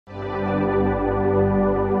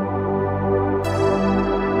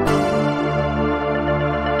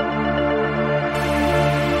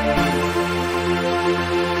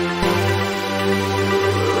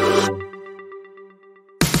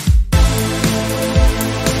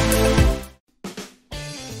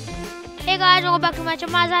welcome back to my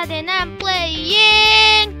channel and I'm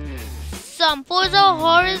playing some Forza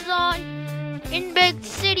Horizon EDINBURGH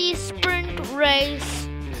City Sprint Race.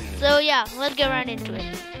 So yeah, let's get right into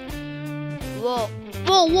it. Whoa.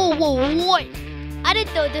 I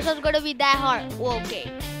didn't know this was gonna be that hard. Whoa, okay.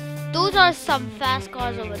 Those are some fast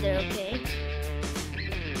cars over there, okay?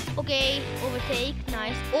 Okay, overtake,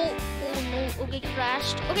 nice. Oh no, okay,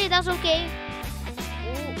 crashed. Okay, that's okay.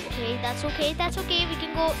 Oh, okay, that's okay, we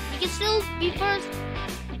can go, we can still be first.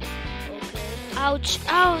 Okay, ouch,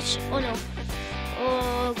 oh no.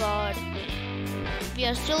 Oh god. We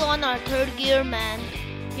are still on our third gear, man.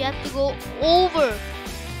 We have to go over.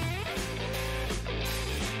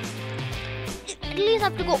 At least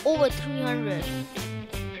have to go over 300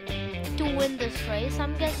 to win this race,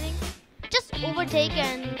 I'm guessing. Just overtake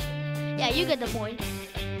and yeah, you get the point.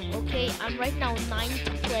 Okay, I'm right now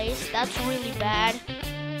 9th place. That's really bad.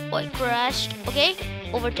 Oh, it crashed. Okay,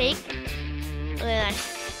 overtake. Okay,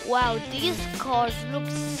 nice. Wow, these cars look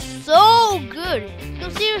so good. No,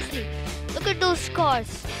 seriously, look at those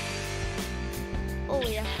cars. Oh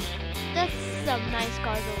yeah, that's some nice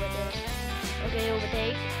cars over there. Okay,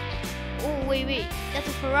 overtake. Oh wait, that's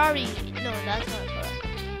a Ferrari. No, that's not a Ferrari.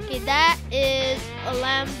 Okay, that is a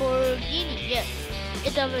Lamborghini. Yes,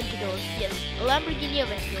 it's Aventador. Yes, a Lamborghini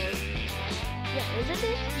Aventador. Yeah, isn't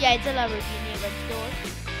it? Yeah, it's a Lamborghini Aventador.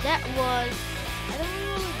 That was, I don't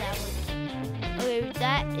know that one. Okay,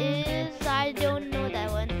 that is, I don't know that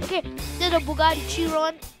one. Okay, there's a Bugatti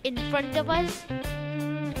Chiron in front of us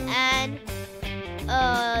and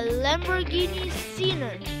a Lamborghini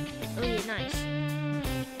Siena. Okay, nice.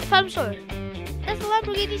 If I'm sure, that's a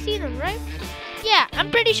Lamborghini Siena, right? Yeah, I'm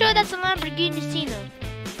pretty sure that's a Lamborghini Siena.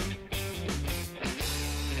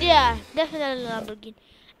 Yeah, definitely a Lamborghini.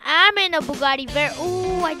 I'm in a Bugatti Veyron.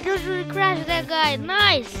 Oh, I just really crashed that guy.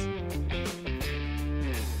 Nice.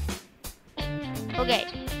 Okay.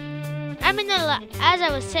 As I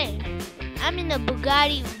was saying, I'm in a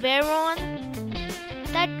Bugatti Veyron.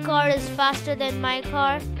 That car is faster than my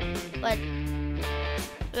car, but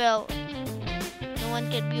well, no one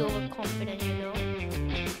can be overconfident, you know.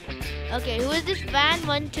 Okay, who is this?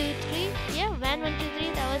 Van123? Yeah,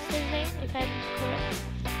 Van123. That was his name, if I'm correct.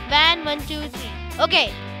 Van123.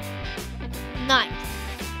 Okay. Nice.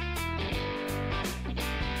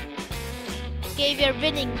 Okay, we are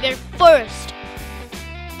winning. We're first.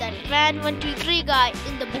 That Van123 guy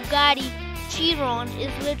in the Bugatti Chiron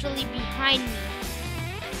is literally behind me.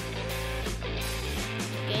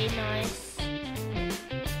 Okay, nice.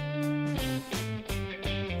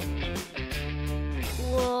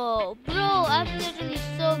 Whoa, bro, I'm literally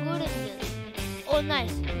so good at this. Oh,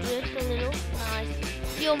 nice. Drift a little.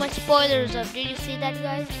 Nice. Yo, my spoilers up. Did you see that,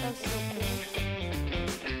 guys? That's so cool.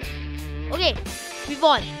 Okay, we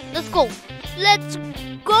won. Let's go. Let's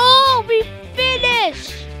go. We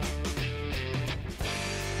finished.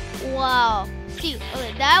 Wow. See,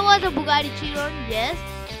 okay, that was a Bugatti Chiron. Yes.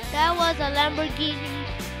 That was a Lamborghini.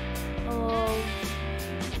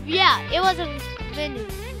 Yeah, it was a Venue.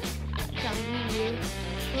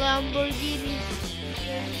 Lamborghini.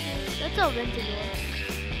 That's a Aventador.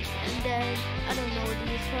 And then I don't know,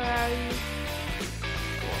 these Ferrari.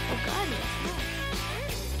 Oh god, it's not.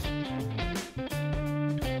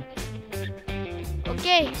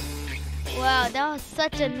 Okay. Wow, that was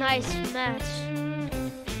such a nice match.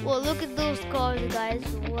 Whoa, look at those cars, guys.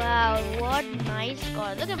 Wow, what nice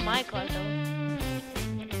cars. Look at my car though.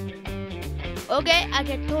 Okay, I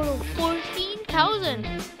get total 14,000.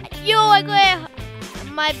 Yo,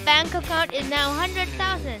 my bank account is now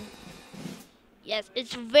 100,000. Yes,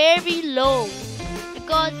 it's very low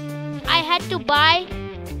because I had to buy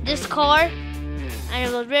this car and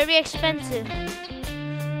it was very expensive.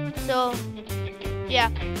 So yeah,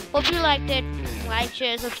 hope you liked it. Like,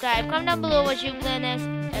 share, subscribe. Comment down below what you plan next,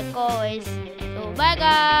 as always. So bye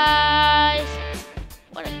guys.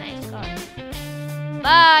 What a nice car.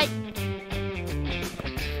 Bye.